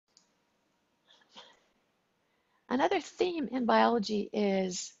Another theme in biology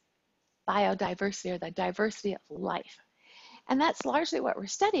is biodiversity, or the diversity of life. And that's largely what we're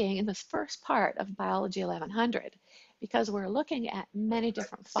studying in this first part of Biology 1100, because we're looking at many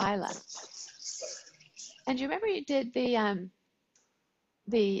different phyla. And you remember you did the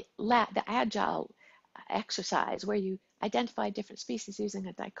agile exercise where you identified different species using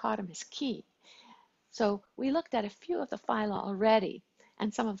a dichotomous key. So we looked at a few of the phyla already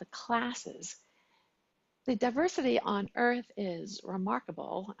and some of the classes. The diversity on Earth is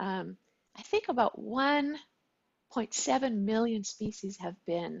remarkable. I think about 1.7 million species have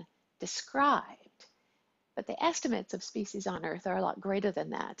been described, but the estimates of species on Earth are a lot greater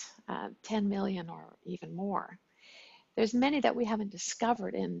than that, 10 million or even more. There's many that we haven't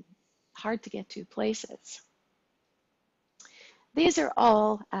discovered in hard to get to places. These are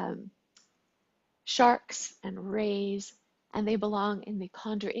all sharks and rays, and they belong in the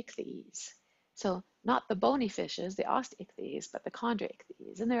chondriichthyes. So not the bony fishes, the osteichthyes, but the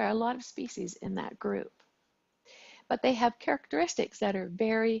chondriichthyes. And there are a lot of species in that group. But they have characteristics that are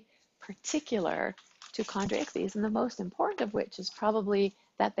very particular to chondriichthyes, and the most important of which is probably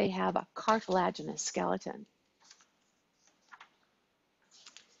that they have a cartilaginous skeleton.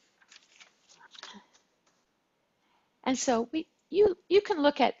 And so you can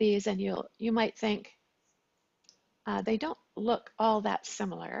look at these and you might think they don't look all that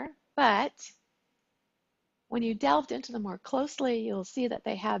similar, but when you delved into them more closely, you'll see that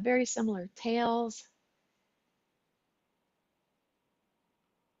they have very similar tails.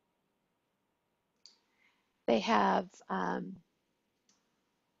 They have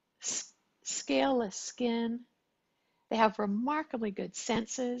scaleless skin. They have remarkably good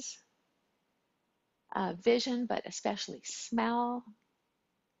senses, vision, but especially smell.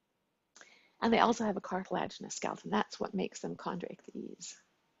 And they also have a cartilaginous skeleton. That's what makes them chondriichthyes.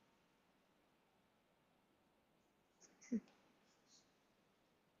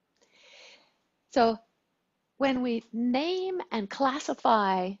 So when we name and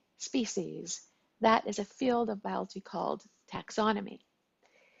classify species, that is a field of biology called taxonomy.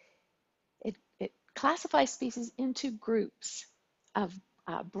 It classifies species into groups of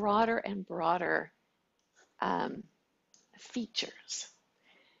broader and broader features.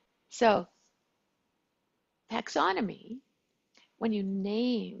 So taxonomy, when you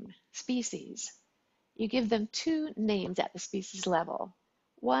name species, you give them two names at the species level.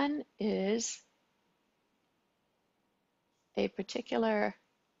 One is a particular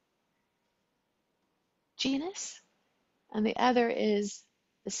genus, and the other is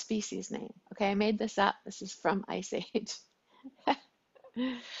the species name. Okay, I made this up. This is from Ice Age.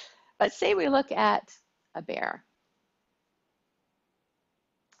 But say we look at a bear.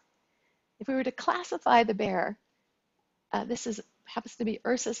 If we were to classify the bear, this happens to be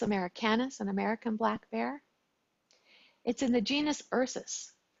Ursus americanus, an American black bear. It's in the genus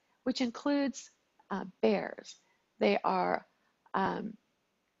Ursus, which includes bears. They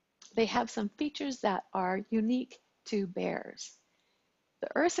have some features that are unique to bears. The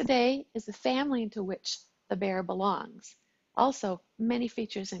Ursidae is the family into which the bear belongs. Also, many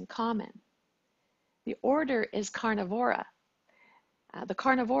features in common. The order is Carnivora. The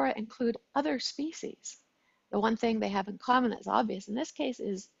Carnivora include other species. The one thing they have in common that's obvious in this case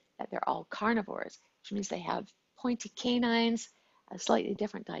is that they're all carnivores, which means they have pointy canines, a slightly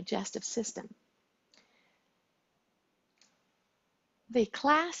different digestive system. The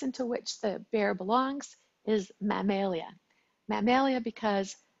class into which the bear belongs is Mammalia. Mammalia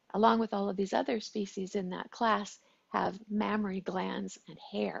because, along with all of these other species in that class, have mammary glands and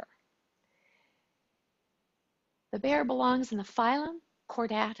hair. The bear belongs in the phylum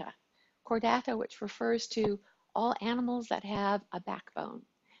Chordata. Chordata, which refers to all animals that have a backbone.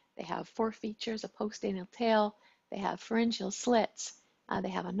 They have four features: a postanal tail, they have pharyngeal slits, they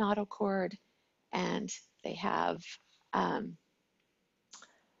have a notochord, and they have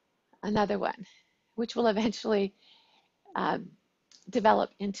another one, which will eventually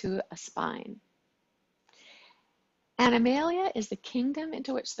develop into a spine. Animalia is the kingdom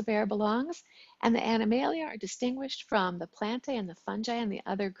into which the bear belongs, and the Animalia are distinguished from the Plantae and the fungi and the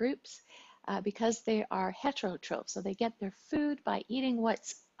other groups because they are heterotrophs, so they get their food by eating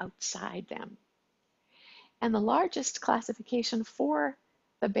what's outside them. And the largest classification for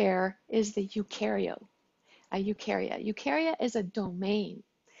the bear is the Eukarya. Eukarya is a domain.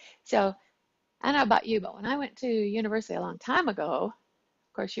 So I don't know about you, but when I went to university a long time ago,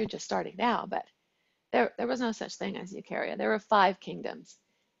 of course you're just starting now, but there was no such thing as Eukarya. There were 5 kingdoms: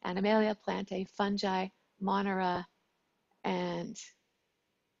 Animalia, Plantae, fungi, Monera, and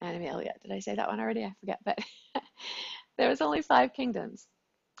Animalia. Did I say that one already? I forget, but there was only 5 kingdoms.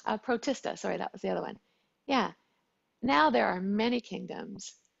 Protista, sorry, that was the other one. Yeah, Now there are many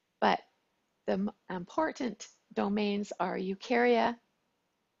kingdoms, but the important domains are eukarya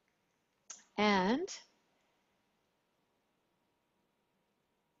and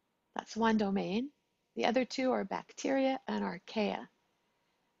that's one domain. The other two are bacteria and archaea.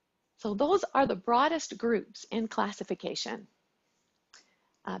 So those are the broadest groups in classification.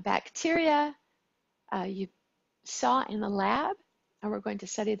 Bacteria, you saw in the lab, and we're going to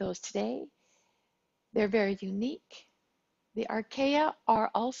study those today. They're very unique. The archaea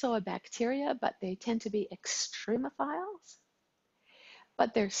are also a bacteria, but they tend to be extremophiles.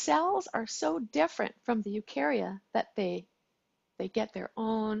 But their cells are so different from the eukarya that they get their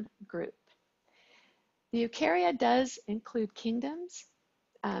own group. The eukarya does include kingdoms,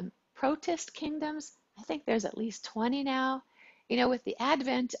 protist kingdoms. I think there's at least 20 now. You know, with the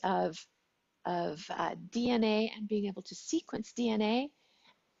advent of DNA and being able to sequence DNA,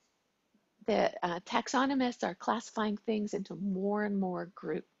 the taxonomists are classifying things into more and more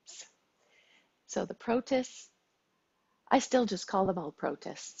groups. So the protists, I still just call them all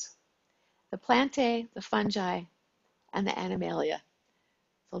protists. The plantae, the fungi, and the animalia.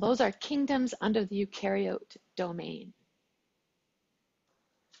 So those are kingdoms under the eukaryote domain.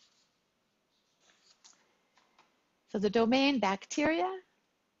 So the domain bacteria,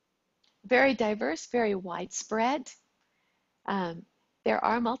 very diverse, very widespread. There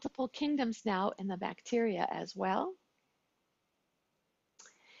are multiple kingdoms now in the bacteria as well.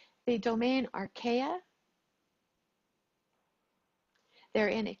 The domain archaea, they're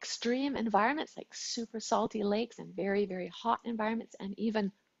in extreme environments like super salty lakes and very, very hot environments and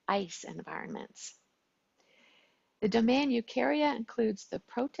even ice environments. The domain eukarya includes the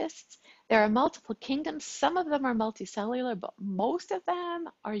protists. There are multiple kingdoms. Some of them are multicellular, but most of them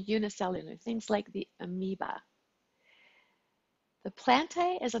are unicellular, things like the amoeba. The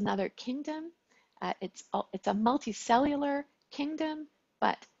plantae is another kingdom. It's a multicellular kingdom,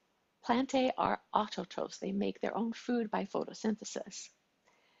 but plantae are autotrophs. They make their own food by photosynthesis.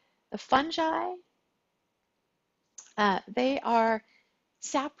 The fungi, they are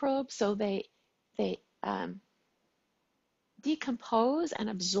saprobes, so they decompose and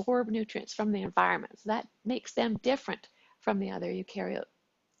absorb nutrients from the environment. So that makes them different from the other eukaryote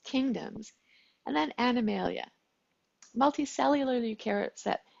kingdoms. And then animalia, multicellular eukaryotes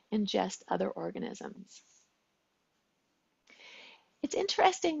that ingest other organisms. It's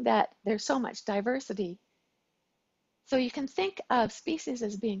interesting that there's so much diversity. So you can think of species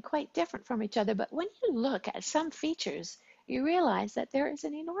as being quite different from each other, but when you look at some features, you realize that there is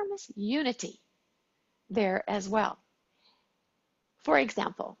an enormous unity there as well. For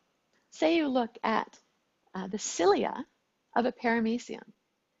example, say you look at the cilia of a paramecium.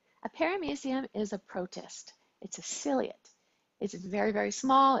 A paramecium is a protist. It's a ciliate. It's very, very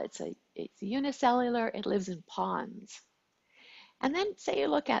small. It's unicellular. It lives in ponds. And then say you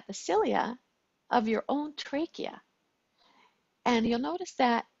look at the cilia of your own trachea, and you'll notice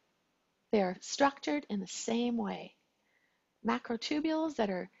that they're structured in the same way. Macrotubules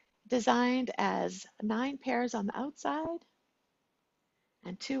that are designed as 9 pairs on the outside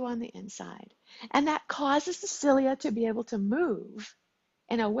and 2 on the inside. And that causes the cilia to be able to move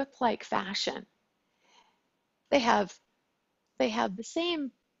in a whip-like fashion. They have the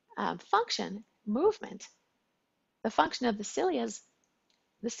same function, movement. The function of the cilia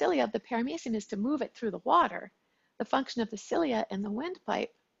of the paramecium is to move it through the water. The function of the cilia in the windpipe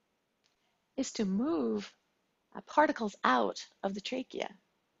is to move particles out of the trachea.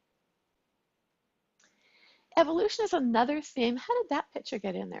 Evolution is another theme. How did that picture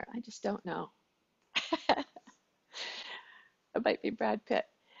get in there? I just don't know. It might be Brad Pitt.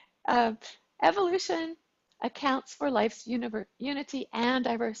 Evolution accounts for life's unity and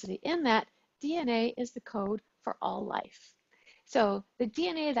diversity in that DNA is the code for all life. So the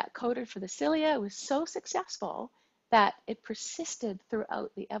DNA that coded for the cilia was so successful that it persisted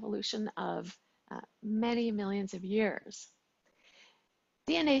throughout the evolution of many millions of years.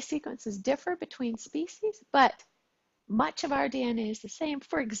 DNA sequences differ between species, but much of our DNA is the same.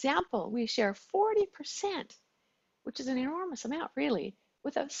 For example, we share 40%, which is an enormous amount really,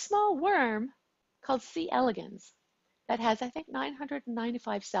 with a small worm called C. elegans that has, I think,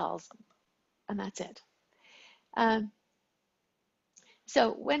 995 cells, and that's it.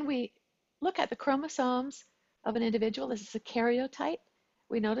 So when we look at the chromosomes of an individual, this is a karyotype,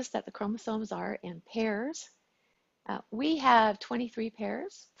 we notice that the chromosomes are in pairs. We have 23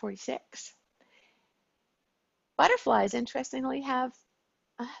 pairs, 46. Butterflies, interestingly, have,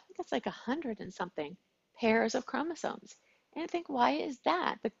 I think it's like 100 and something pairs of chromosomes. And I think, why is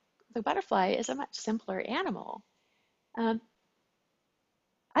that? The butterfly is a much simpler animal. I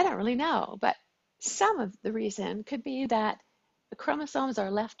don't really know, but Some of the reason could be that the chromosomes are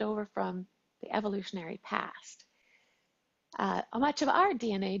left over from the evolutionary past. Much of our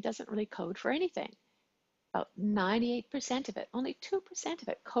DNA doesn't really code for anything. About 98% of it, only 2% of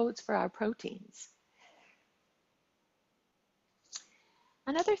it codes for our proteins.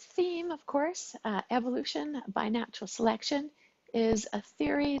 Another theme, of course, evolution by natural selection, is a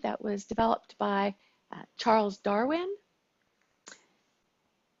theory that was developed by Charles Darwin.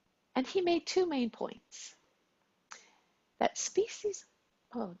 And he made two main points. That species,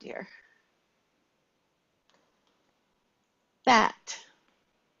 oh dear, that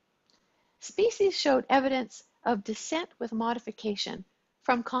species showed evidence of descent with modification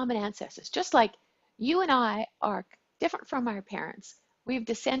from common ancestors. Just like you and I are different from our parents, we've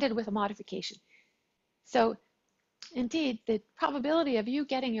descended with a modification. So indeed, the probability of you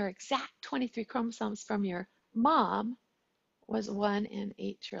getting your exact 23 chromosomes from your mom was 1 in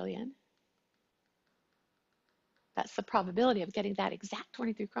 8 trillion. That's the probability of getting that exact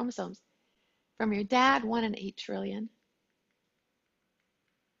 23 chromosomes. From your dad, 1 in 8 trillion.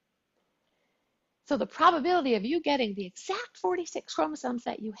 So the probability of you getting the exact 46 chromosomes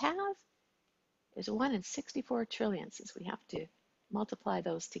that you have is 1 in 64 trillion, since we have to multiply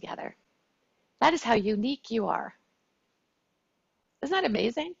those together. That is how unique you are. Isn't that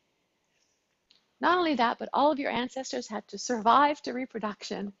amazing? Not only that, but all of your ancestors had to survive to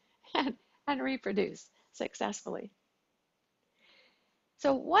reproduction and reproduce successfully.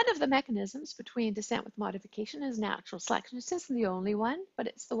 So one of the mechanisms between descent with modification is natural selection. It isn't the only one, but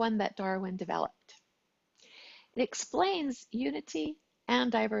it's the one that Darwin developed. It explains unity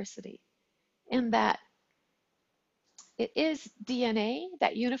and diversity in that it is DNA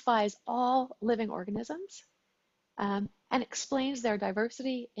that unifies all living organisms, and explains their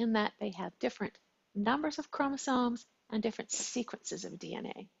diversity in that they have different numbers of chromosomes and different sequences of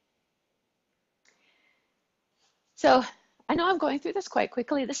DNA. So I know I'm going through this quite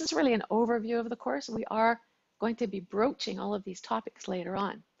quickly. This is really an overview of the course. We are going to be broaching all of these topics later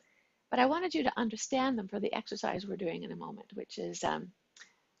on. But I wanted you to understand them for the exercise we're doing in a moment, which is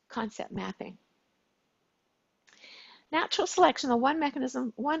concept mapping. Natural selection,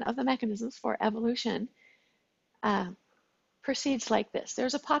 one of the mechanisms for evolution, proceeds like this.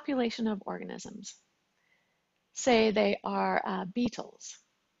 There's a population of organisms. Say they are beetles,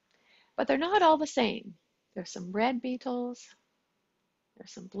 but they're not all the same. There's some red beetles,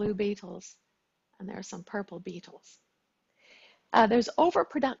 there's some blue beetles, and there are some purple beetles. There's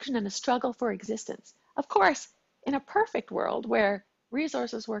overproduction and a struggle for existence. Of course, in a perfect world where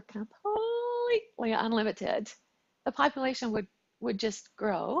resources were completely unlimited, the population would just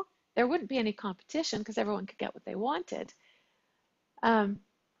grow. There wouldn't be any competition because everyone could get what they wanted.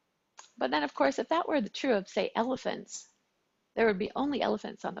 But then, of course, if that were true of, say, elephants, there would be only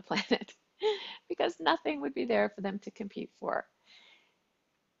elephants on the planet because nothing would be there for them to compete for.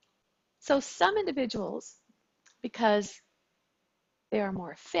 So some individuals, because they are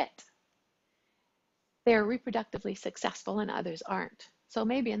more fit, they're reproductively successful and others aren't. So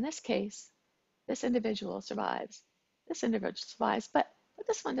maybe in this case, this individual survives, this individual survives, but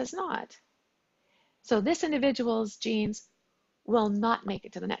this one does not. So this individual's genes will not make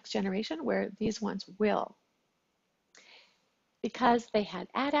it to the next generation, where these ones will, because they had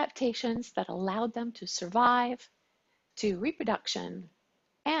adaptations that allowed them to survive to reproduction,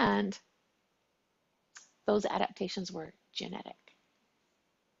 and those adaptations were genetic.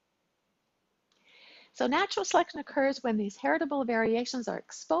 So natural selection occurs when these heritable variations are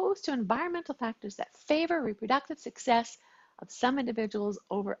exposed to environmental factors that favor reproductive success of some individuals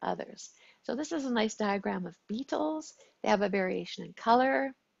over others. So this is a nice diagram of beetles. They have a variation in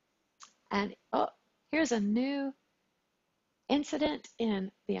color. And oh, here's a new incident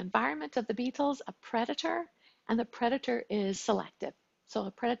in the environment of the beetles, a predator, and the predator is selective. So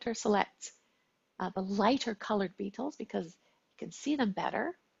a predator selects the lighter colored beetles because you can see them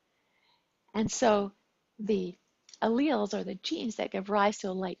better. And so the alleles, or the genes that give rise to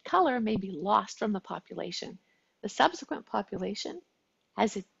a light color, may be lost from the population. The subsequent population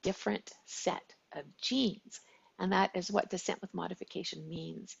has a different set of genes, and that is what descent with modification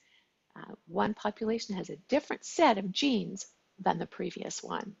means. One population has a different set of genes than the previous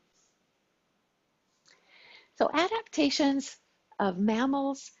one. So adaptations of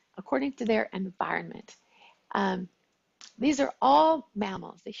mammals according to their environment. These are all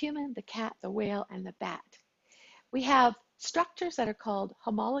mammals: the human, the cat, the whale, and the bat. We have structures that are called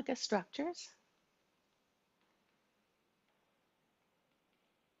homologous structures.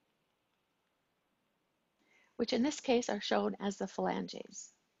 Which in this case are shown as the phalanges.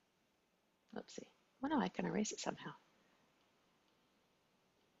 Oopsie. Oh no, I can erase it somehow.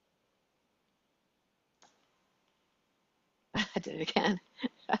 I did it again.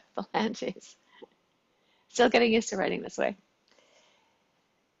 Phalanges. Still getting used to writing this way.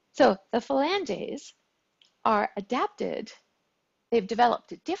 So the phalanges are adapted. They've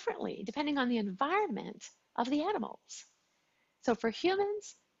developed differently depending on the environment of the animals. So for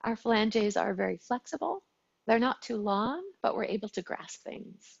humans, our phalanges are very flexible. They're not too long, but we're able to grasp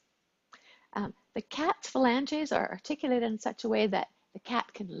things. The cat's phalanges are articulated in such a way that the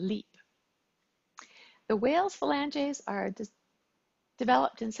cat can leap. The whale's phalanges are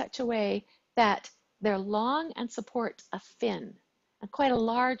developed in such a way that they're long and support a fin, and quite a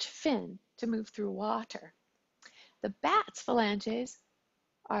large fin to move through water. The bat's phalanges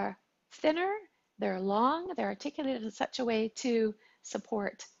are thinner, they're long, they're articulated in such a way to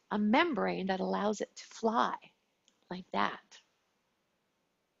support a membrane that allows it to fly, like that.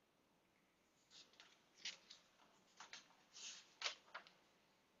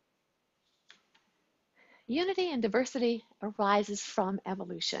 Unity and diversity arises from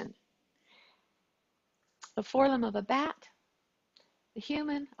evolution. The forelimb of a bat, the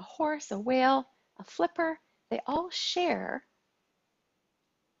human, a horse, a whale, a flipper, they all share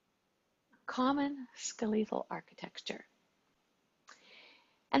a common skeletal architecture.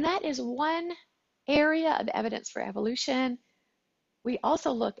 And that is one area of evidence for evolution. We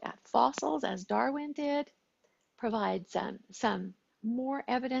also look at fossils, as Darwin did, provides some more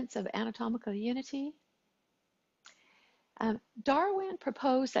evidence of anatomical unity. Darwin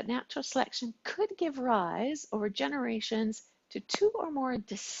proposed that natural selection could give rise over generations to two or more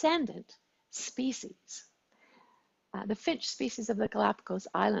descendant species. The finch species of the Galapagos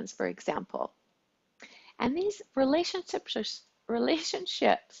Islands, for example. And these relationships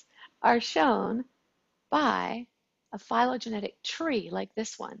are shown by a phylogenetic tree like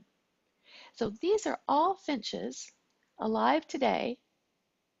this one. So these are all finches alive today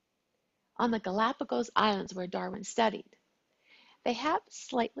on the Galapagos Islands where Darwin studied. They have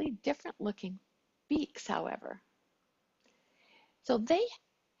slightly different looking beaks, however. So they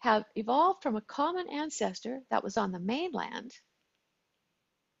have evolved from a common ancestor that was on the mainland,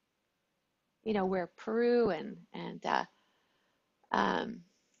 you know, where Peru and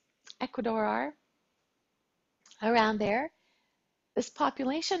Ecuador are, around there. This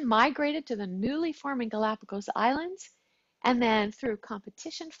population migrated to the newly forming Galapagos Islands, and then through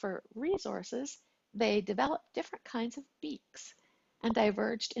competition for resources, they developed different kinds of beaks and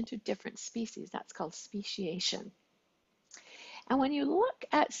diverged into different species. That's called speciation. And when you look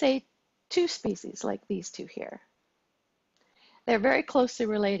at, say, two species like these two here, they're very closely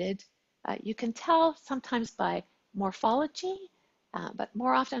related. You can tell sometimes by morphology, but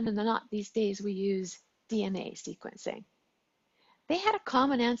more often than not these days we use DNA sequencing. They had a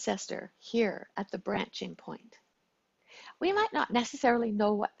common ancestor here at the branching point. We might not necessarily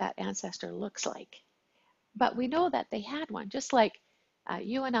know what that ancestor looks like, but we know that they had one, just like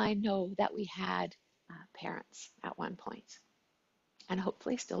you and I know that we had parents at one point, and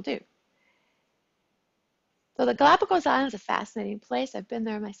hopefully still do. So the Galapagos Islands is a fascinating place. I've been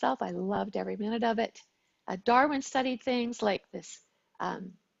there myself. I loved every minute of it. Darwin studied things like this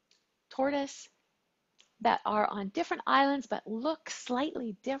tortoise that are on different islands but look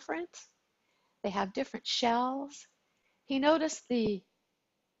slightly different. They have different shells. He noticed you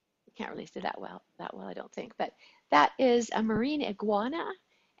can't really see that well, I don't think, but that is a marine iguana,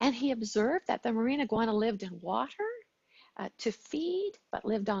 and he observed that the marine iguana lived in water to feed, but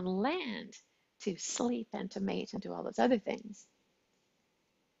lived on land to sleep and to mate and do all those other things.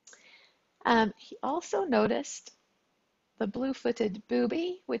 He also noticed the blue-footed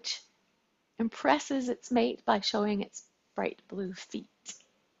booby, which impresses its mate by showing its bright blue feet.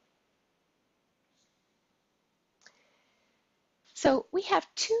 So we have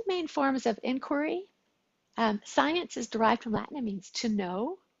two main forms of inquiry. Science is derived from Latin. It means to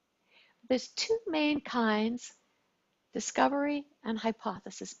know. There's two main kinds: discovery and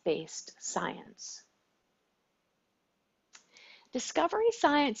hypothesis-based science. Discovery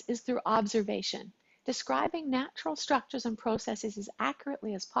science is through observation, describing natural structures and processes as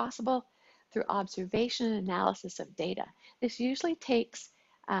accurately as possible through observation and analysis of data. This usually takes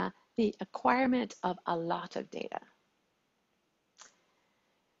the acquirement of a lot of data.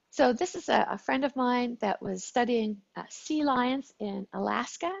 So this is a friend of mine that was studying sea lions in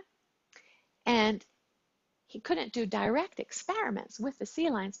Alaska, and he couldn't do direct experiments with the sea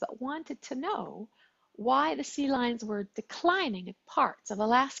lions, but wanted to know why the sea lions were declining in parts of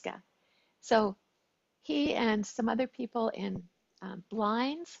Alaska. So he and some other people in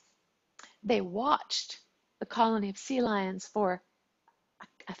blinds, they watched the colony of sea lions for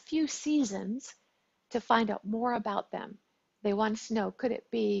a few seasons to find out more about them. They wanted to know, could it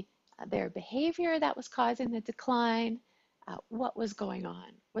be their behavior that was causing the decline? what was going on.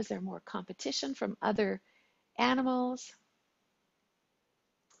 Was there more competition from other animals?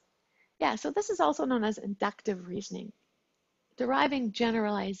 Yeah, so this is also known as inductive reasoning, deriving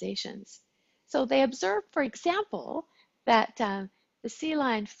generalizations. So they observed, for example, that the sea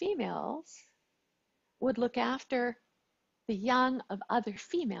lion females would look after the young of other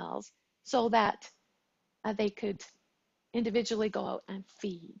females so that they could individually go out and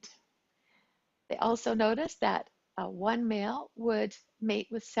feed. They also noticed that one male would mate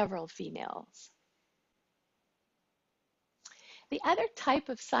with several females. The other type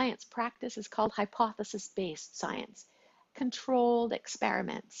of science practice is called hypothesis-based science, controlled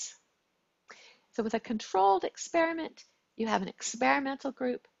experiments. So with a controlled experiment, you have an experimental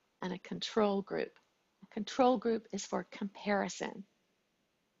group and a control group. A control group is for comparison.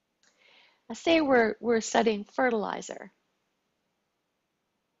 Let's say we're studying fertilizer.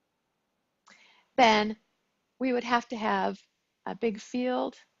 Then we would have to have a big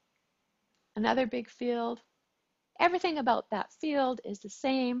field, another big field. Everything about that field is the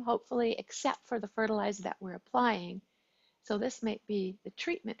same, hopefully, except for the fertilizer that we're applying. So this might be the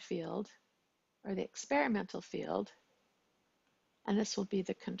treatment field or the experimental field, and this will be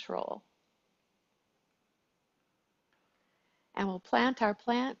the control. And we'll plant our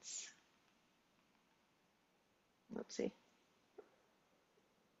plants. Whoopsie.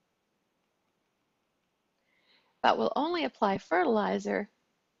 But we'll only apply fertilizer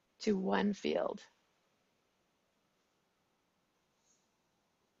to one field.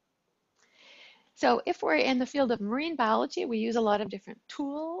 So if we're in the field of marine biology, we use a lot of different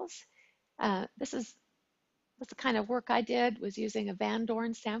tools. This is the kind of work I did, was using a Van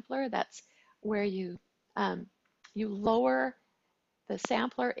Dorn sampler. That's where you lower the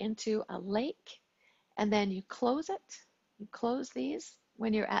sampler into a lake, and then you close it. You close these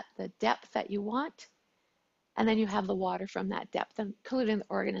when you're at the depth that you want, and then you have the water from that depth, including the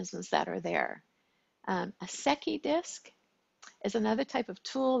organisms that are there. A Secchi disc is another type of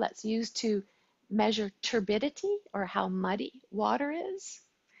tool that's used to measure turbidity, or how muddy water is.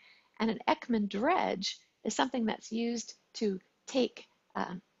 And an Ekman dredge is something that's used to take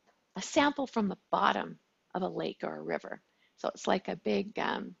a sample from the bottom of a lake or a river. So it's like a big,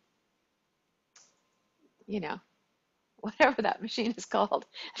 whatever that machine is called,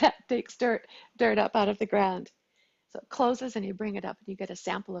 that takes dirt up out of the ground. So it closes and you bring it up and you get a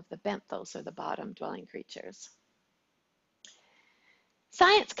sample of the benthos, or the bottom dwelling creatures.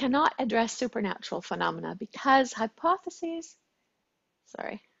 Science cannot address supernatural phenomena because hypotheses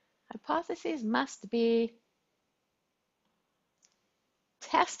must be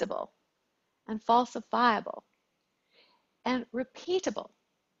testable and falsifiable and repeatable.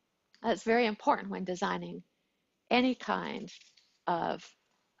 That's very important when designing any kind of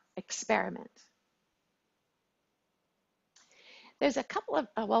experiment. There's a couple of,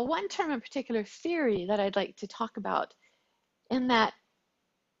 one term in particular, theory, that I'd like to talk about, in that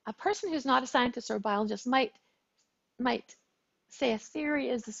a person who's not a scientist or a biologist might say a theory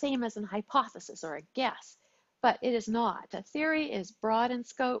is the same as an hypothesis or a guess, but it is not. A theory is broad in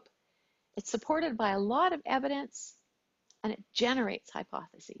scope. It's supported by a lot of evidence, and it generates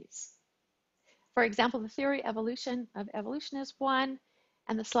hypotheses. For example, the theory of evolution is one,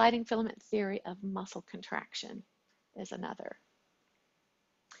 and the sliding filament theory of muscle contraction is another.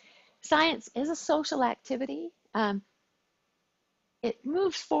 Science is a social activity. It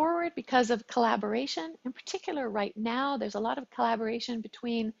moves forward because of collaboration. In particular, right now, there's a lot of collaboration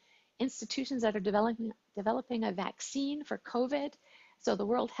between institutions that are developing a vaccine for COVID. So the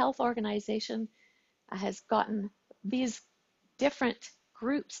World Health Organization has gotten these different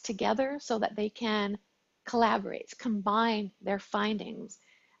groups together so that they can collaborate, combine their findings.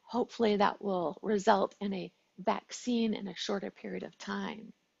 Hopefully that will result in a vaccine in a shorter period of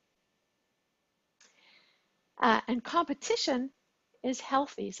time. And competition is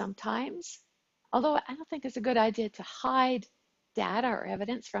healthy sometimes, although I don't think it's a good idea to hide data or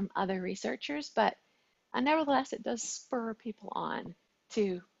evidence from other researchers, but nevertheless, it does spur people on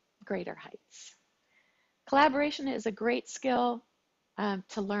to greater heights. Collaboration is a great skill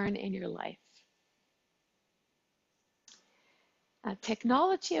to learn in your life.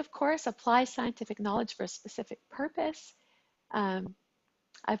 Technology, of course, applies scientific knowledge for a specific purpose.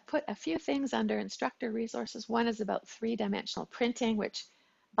 I've put a few things under instructor resources. One is about three-dimensional printing, which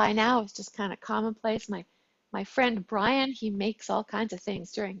by now is just kind of commonplace. My friend Brian, he makes all kinds of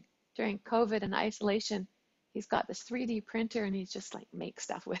things during COVID and isolation. He's got this 3D printer and he's just like makes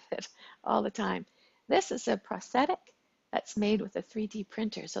stuff with it all the time. This is a prosthetic that's made with a 3D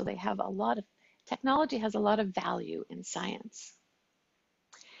printer. So technology has a lot of value in science.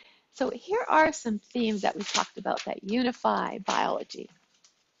 So here are some themes that we talked about that unify biology.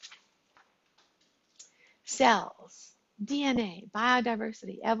 Cells, DNA,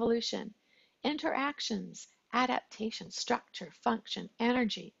 biodiversity, evolution, interactions, adaptation, structure, function,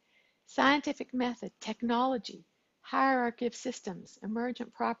 energy, scientific method, technology, hierarchy of systems,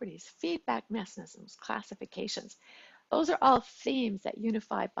 emergent properties, feedback mechanisms, classifications. Those are all themes that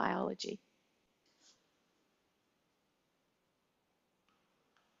unify biology.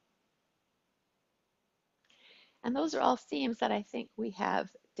 And those are all themes that I think we have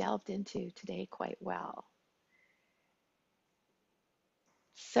delved into today quite well.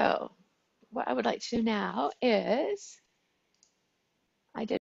 So what I would like to do now is, I did